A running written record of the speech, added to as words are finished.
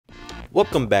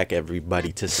Welcome back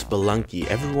everybody to Spelunky.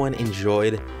 Everyone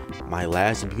enjoyed my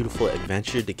last beautiful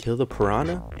adventure to kill the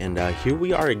piranha, and here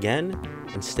we are again.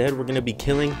 Instead we're gonna be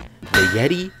killing the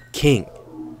Yeti King.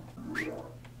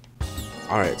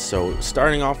 Alright, so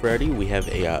starting off already, we have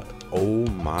a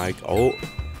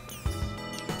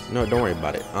no, don't worry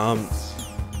about it.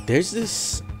 There's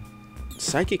this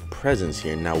psychic presence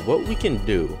here. Now what we can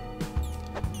do,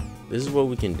 this is what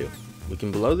we can do. We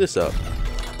can blow this up.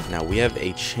 Now we have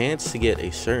a chance to get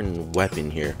a certain weapon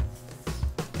here,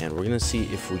 and we're gonna see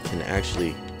if we can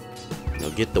actually,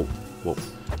 get the. We're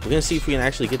gonna see if we can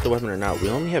actually get the weapon or not. We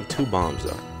only have 2 bombs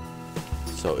though,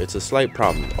 so it's a slight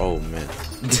problem. Oh man.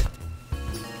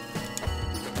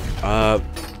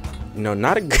 No,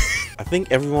 not a. I think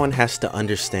everyone has to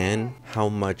understand how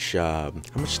much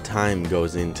time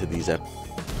goes into these episodes.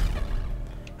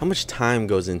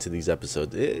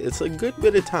 It's a good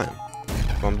bit of time,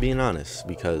 if I'm being honest,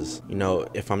 because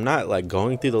if I'm not like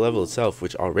going through the level itself,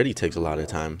 which already takes a lot of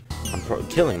time, I'm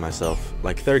killing myself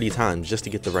like 30 times just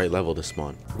to get the right level to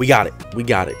spawn. We got it.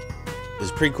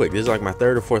 It's pretty quick. This is like my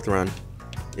 3rd or 4th run.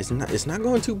 It's not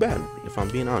going too bad, if I'm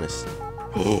being honest.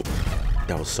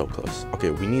 That was so close.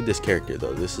 Okay, we need this character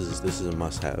though. This is a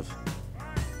must-have.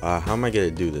 How am I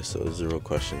gonna do this? So this is a real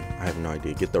question. I have no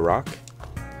idea. Get the rock.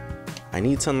 I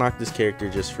need to unlock this character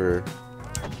just for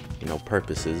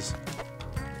purposes.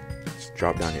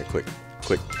 Drop down here quick.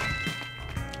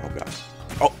 Oh god.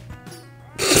 Oh.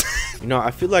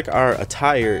 I feel like our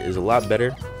attire is a lot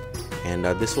better, and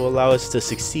this will allow us to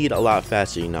succeed a lot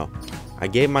faster. I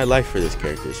gave my life for this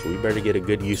character, so we better get a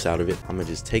good use out of it. I'm gonna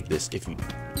just take this. If you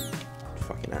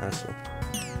fucking asshole,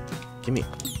 give me.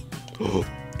 Oh,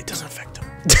 it doesn't affect him.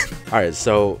 All right,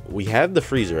 so we have the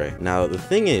freeze ray. Now the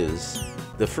thing is,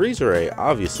 the freeze ray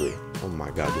obviously. Oh my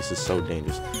god, this is so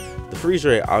dangerous. The freeze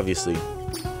ray obviously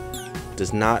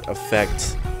does not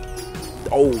affect,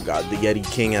 oh god, the Yeti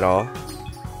King at all.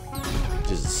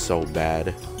 This is so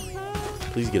bad.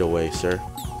 Please get away, sir.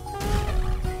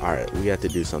 Alright, we have to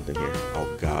do something here. Oh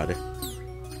god.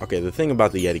 Okay, the thing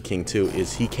about the Yeti King too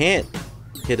is he can't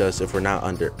hit us if we're not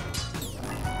under.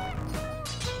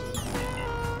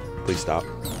 Please stop.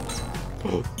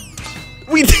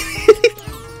 We did it!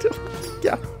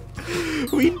 Yeah.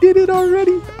 We did it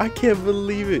already. I can't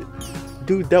believe it.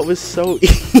 Dude, that was so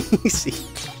easy.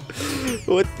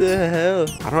 What the hell?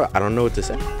 I don't know what to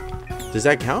say. Does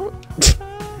that count?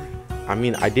 I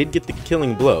mean, I did get the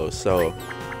killing blow, so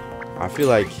I feel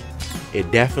like it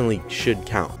definitely should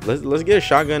count. Let's get a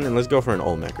shotgun and let's go for an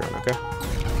Olmec run, okay?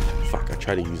 Fuck, I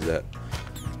try to use that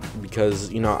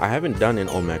because I haven't done an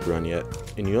Olmec run yet,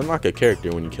 and you unlock a character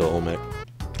when you kill Olmec.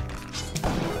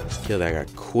 Let's kill that guy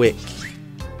quick.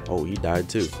 Oh, he died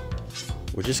too.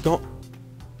 We're just going.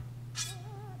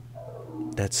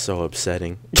 That's so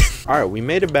upsetting. Alright, we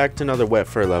made it back to another wet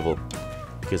fur level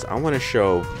because I want to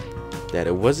show that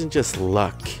it wasn't just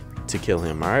luck to kill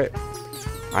him. Alright,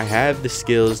 I have the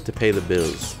skills to pay the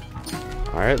bills.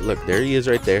 Alright, look, there he is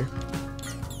right there.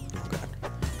 Oh god,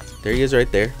 there he is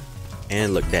right there.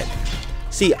 And look, that.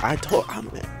 See, man,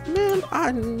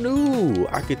 I knew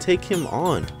I could take him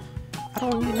on. I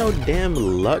don't need no damn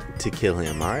luck to kill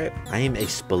him. Alright, I am a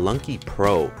Spelunky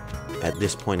pro at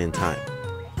this point in time.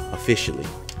 Officially.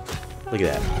 Look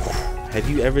at that. Have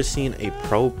you ever seen a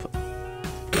pro?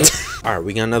 Alright,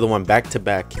 we got another one back to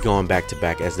back. Keep going back to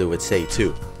back, as they would say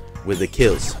too, with the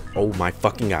kills. Oh my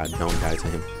fucking god, don't die to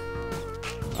him.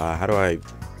 How do I?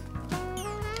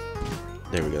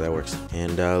 There we go, that works.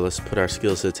 And let's put our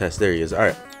skills to the test. There he is.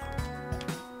 Alright,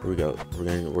 here we go.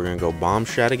 We're gonna go bomb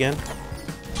shot again.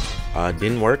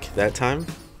 Didn't work that time.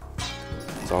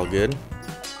 It's all good,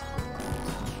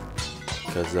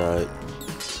 because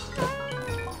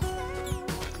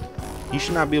he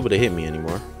should not be able to hit me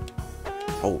anymore.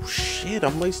 Oh shit,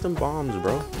 I'm wasting bombs,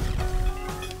 bro.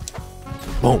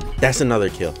 Boom, that's another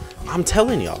kill. I'm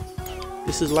telling y'all,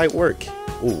 this is light work.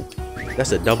 Ooh,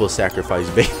 that's a double sacrifice,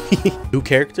 baby. New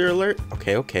character alert.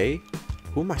 Okay.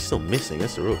 Who am I still missing?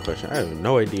 That's the real question. I have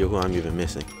no idea who I'm even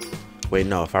missing. Wait,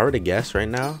 no, if I were to guess right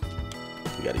now,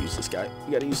 we gotta use this guy.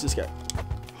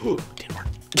 Ooh, didn't work.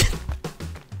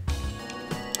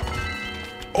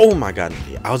 Oh my god,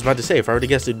 I was about to say, if I were to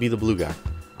guess, it'd be the blue guy.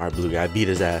 Alright, blue guy beat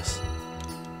his ass.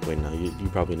 Wait, no, you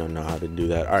probably don't know how to do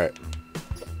that. Alright,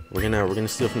 we're gonna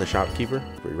steal from the shopkeeper.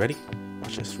 Are we ready?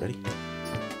 Watch this. Ready?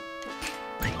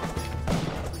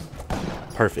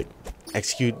 Perfect.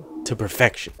 Execute to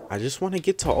perfection. I just want to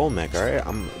get to Olmec. Alright,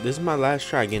 this is my last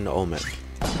try getting to Olmec.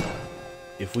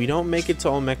 If we don't make it to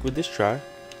Olmec with this try,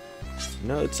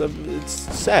 it's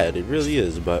sad. It really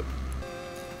is, but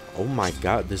oh my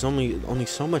god, there's only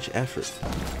so much effort.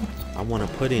 I want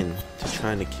to put in to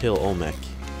trying to kill Olmec.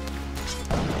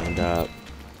 And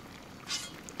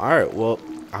alright, well,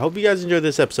 I hope you guys enjoyed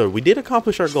this episode. We did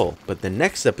accomplish our goal, but the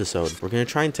next episode, we're going to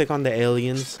try and take on the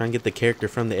aliens, try and get the character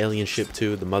from the alien ship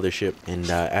to the mothership. And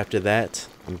after that,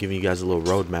 I'm giving you guys a little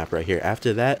roadmap right here.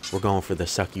 After that, we're going for the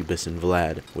Succubus and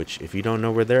Vlad, which if you don't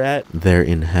know where they're at, they're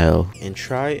in hell. And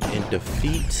try and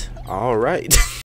defeat, alright.